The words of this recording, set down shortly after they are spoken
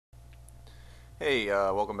Hey,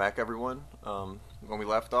 welcome back, everyone. When we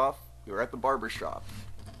left off, we were at the barber shop,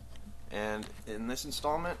 and in this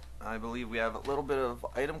installment, I believe we have a little bit of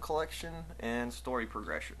item collection and story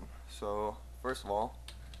progression. So, first of all,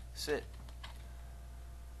 sit.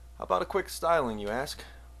 How about a quick styling, you ask?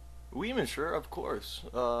 Oui, monsieur, of course,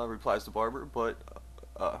 replies the barber, but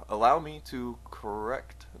allow me to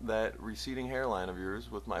correct that receding hairline of yours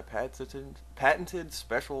with my patented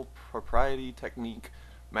special propriety technique,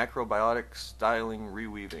 macrobiotic styling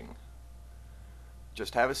reweaving.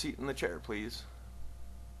 Just have a seat in the chair, please.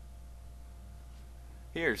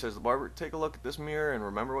 Here, says the barber, take a look at this mirror and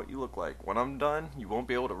remember what you look like. When I'm done, you won't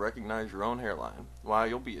be able to recognize your own hairline. Why,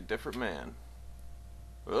 you'll be a different man.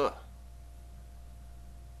 Ugh.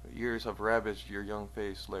 Years have ravaged your young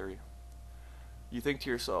face, Larry. You think to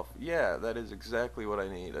yourself, yeah, that is exactly what I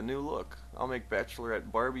need. A new look. I'll make Bachelorette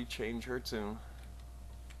Barbie change her tune.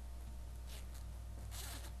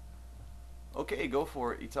 Okay, go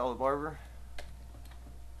for it, you tell the barber.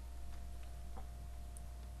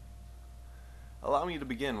 Allow me to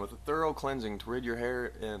begin with a thorough cleansing to rid your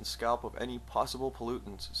hair and scalp of any possible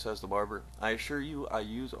pollutants, says the barber. I assure you I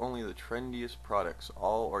use only the trendiest products,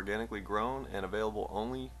 all organically grown and available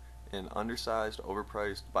only in undersized,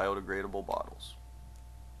 overpriced, biodegradable bottles.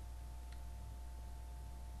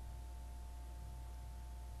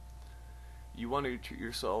 You wonder to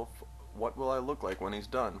yourself, what will I look like when he's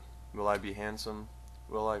done? Will I be handsome?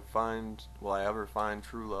 Will I ever find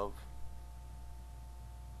true love?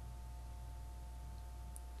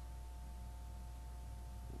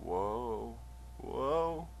 Whoa.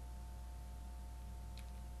 Whoa.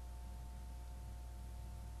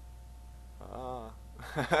 Ah.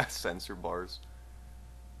 Censor bars.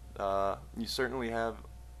 You certainly have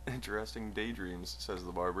interesting daydreams, says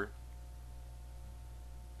the barber.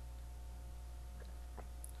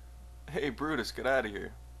 Hey Brutus, get out of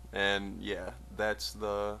here. And yeah, that's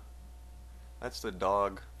the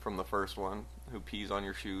dog from the first one who pees on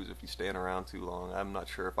your shoes if you stand around too long. I'm not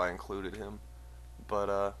sure if I included him.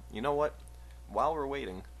 But you know what? While we're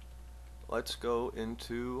waiting, let's go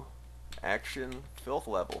into action filth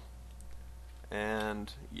level.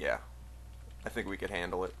 And yeah, I think we could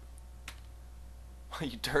handle it.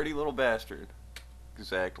 You dirty little bastard.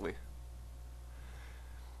 Exactly.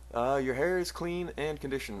 Your hair is clean and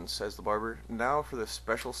conditioned, says the barber. Now for the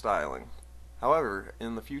special styling. However,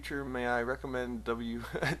 in the future, may I recommend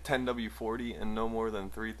 10W40 and no more than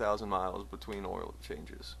 3,000 miles between oil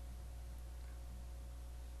changes.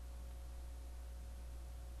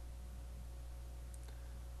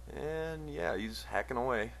 And yeah, he's hacking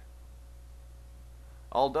away.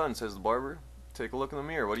 All done, says the barber. Take a look in the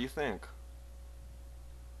mirror. What do you think?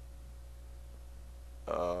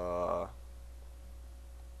 Uh,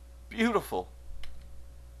 Beautiful.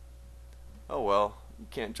 Oh well, you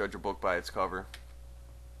can't judge a book by its cover.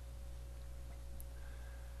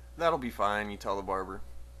 That'll be fine, you tell the barber.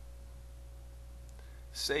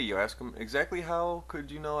 Say, you ask him, exactly how could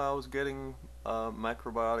you know I was getting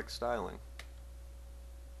macrobiotic styling?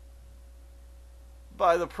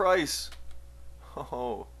 By the price!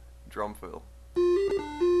 Oh, drum fill.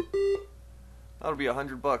 That'll be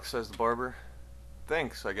 $100, says the barber.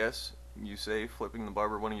 Thanks, I guess, you say, flipping the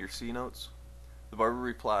barber one of your C notes. The barber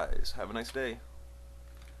replies, have a nice day.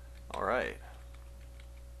 Alright.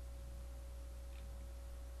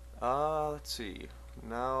 Let's see.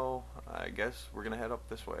 Now, I guess we're gonna head up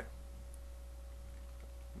this way.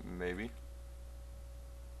 Maybe.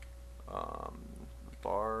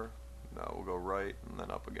 Bar. No, we'll go right and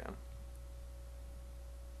then up again.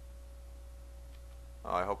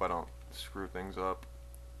 Oh, I hope I don't screw things up.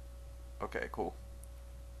 Okay, cool.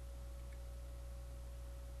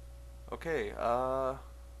 Okay,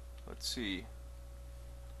 let's see.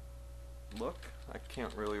 Look, I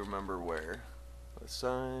can't really remember where. The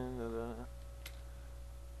sign,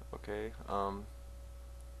 okay,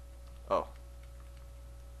 oh.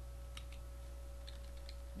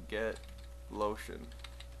 Get lotion.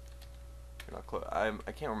 You're not close.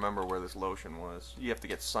 I can't remember where this lotion was. You have to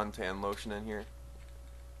get suntan lotion in here.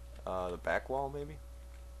 The back wall, maybe?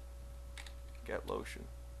 Get lotion.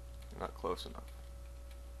 You're not close enough.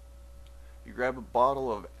 You grab a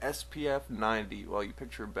bottle of SPF 90 while you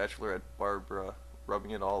picture Bachelorette Barbara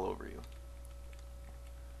rubbing it all over you.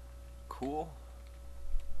 Cool.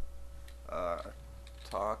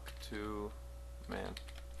 Talk to man.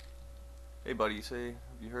 Hey buddy, you say,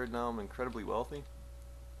 have you heard now I'm incredibly wealthy?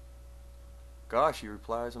 Gosh, he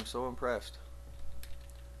replies, I'm so impressed.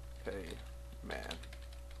 Hey, man.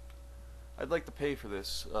 I'd like to pay for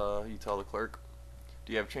this, you tell the clerk.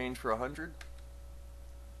 Do you have change for 100?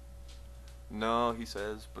 No, he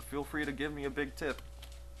says, but feel free to give me a big tip.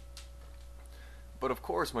 But of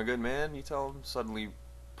course, my good man, you tell him, suddenly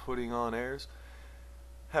putting on airs.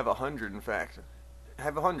 Have 100, in fact.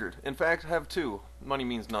 Have 100. In fact, have 2. Money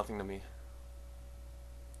means nothing to me.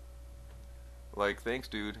 Like, thanks,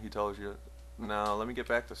 dude, he tells you. Now, let me get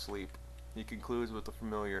back to sleep. He concludes with the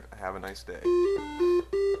familiar, have a nice day.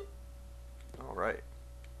 Alright.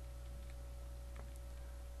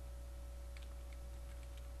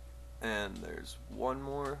 And there's one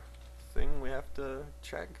more thing we have to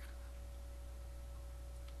check.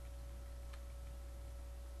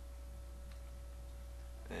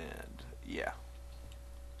 And, yeah.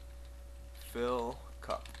 Fill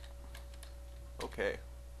cup. Okay.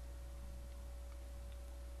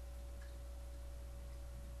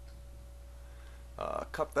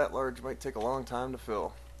 Cup that large might take a long time to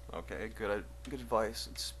fill. Okay, good advice.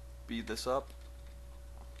 Let's speed this up.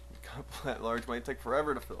 Cup that large might take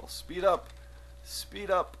forever to fill. Speed up.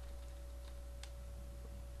 Speed up.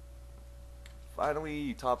 Finally,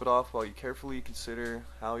 you top it off while you carefully consider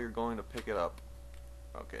how you're going to pick it up.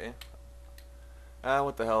 Okay.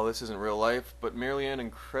 What the hell, this isn't real life, but merely an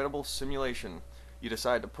incredible simulation. You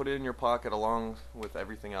decide to put it in your pocket along with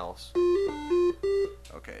everything else.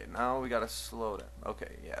 Okay, now we gotta slow down.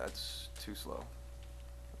 Okay, yeah, that's too slow.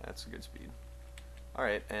 That's a good speed.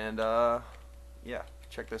 Alright, and yeah,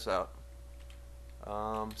 check this out.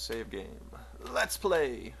 Save game. Let's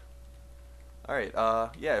play! Alright,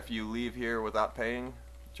 yeah, if you leave here without paying,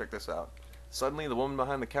 check this out. Suddenly, the woman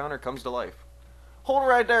behind the counter comes to life. Hold it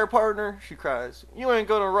right there, partner, she cries. You ain't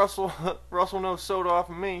gonna rustle no soda off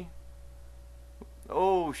of me.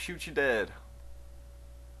 Oh, shoot you dead.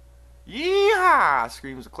 Yeehaw!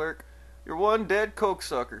 Screams the clerk. You're one dead coke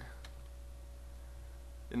sucker.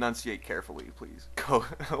 Enunciate carefully, please.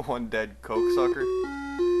 One dead coke sucker.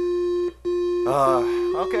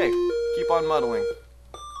 Okay. Keep on muddling.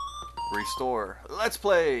 Restore. Let's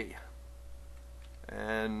play!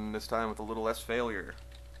 And this time with a little less failure.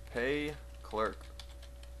 Pay clerk.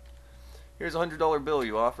 Here's a $100 bill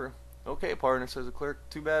you offer. Okay, partner, says the clerk.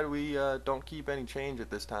 Too bad we don't keep any change at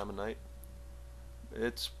this time of night.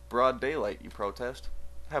 It's broad daylight, you protest.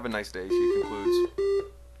 Have a nice day, she concludes.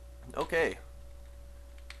 Okay.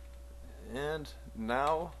 And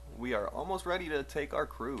now we are almost ready to take our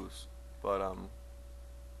cruise. But,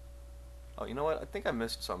 oh, you know what? I think I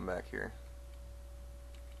missed something back here.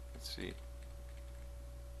 Let's see.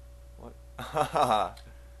 What?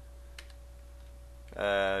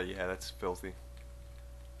 Yeah, that's filthy.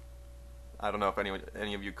 I don't know if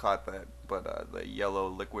any of you caught that, but the yellow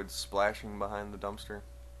liquid splashing behind the dumpster.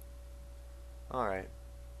 Alright.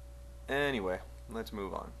 Anyway, let's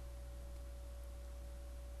move on.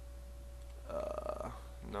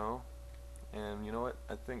 No. And you know what?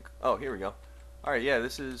 I think... Oh, here we go. Alright, yeah,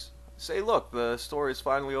 this is... Say, look, the store is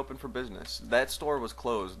finally open for business. That store was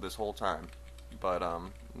closed this whole time. But,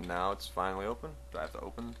 now it's finally open. Do I have to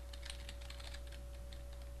open?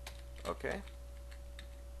 Okay.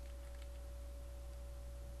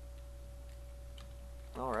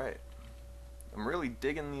 Alright. I'm really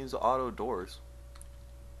digging these auto doors.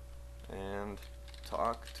 And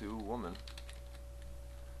talk to woman.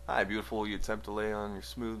 Hi, beautiful. You attempt to lay on your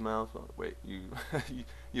smooth mouth. Oh, wait, you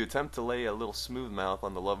you attempt to lay a little smooth mouth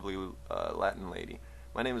on the lovely Latin lady.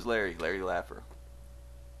 My name is Larry Laffer.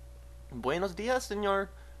 Buenos dias, señor.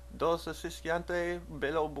 Dos asistente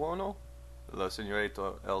bello buono. La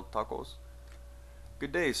señorita El Tacos.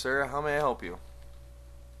 Good day, sir. How may I help you?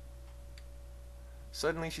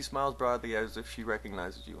 Suddenly she smiles broadly as if she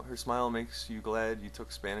recognizes you. Her smile makes you glad you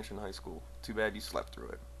took Spanish in high school. Too bad you slept through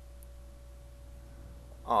it.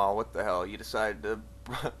 Aw, what the hell. You decided to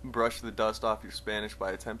brush the dust off your Spanish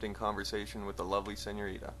by attempting conversation with the lovely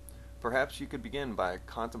señorita. Perhaps you could begin by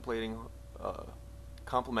complimenting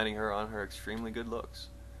her on her extremely good looks.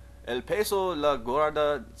 El peso la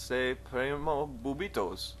guarda se primo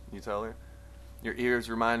bubitos, you tell her. Your ears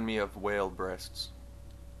remind me of whale breasts.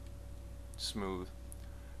 Smooth.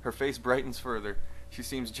 Her face brightens further. She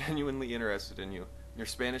seems genuinely interested in you. Your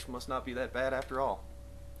Spanish must not be that bad after all.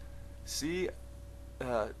 Si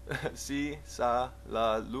sa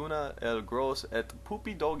la luna el gros et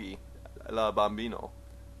pupi doggy la bambino,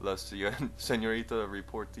 la señorita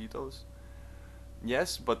reportitos.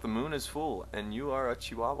 Yes, but the moon is full, and you are a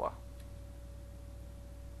chihuahua.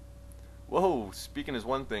 Whoa, speaking is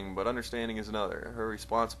one thing, but understanding is another. Her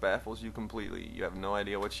response baffles you completely. You have no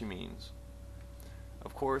idea what she means.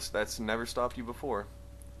 Of course, that's never stopped you before.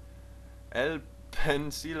 El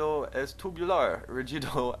pensilo es tubular,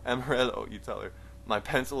 rigido, amarillo, you tell her. My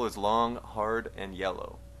pencil is long, hard, and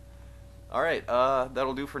yellow. Alright,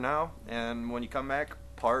 that'll do for now, and when you come back,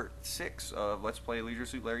 part 6 of Let's Play Leisure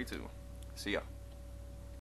Suit Larry 2. See ya.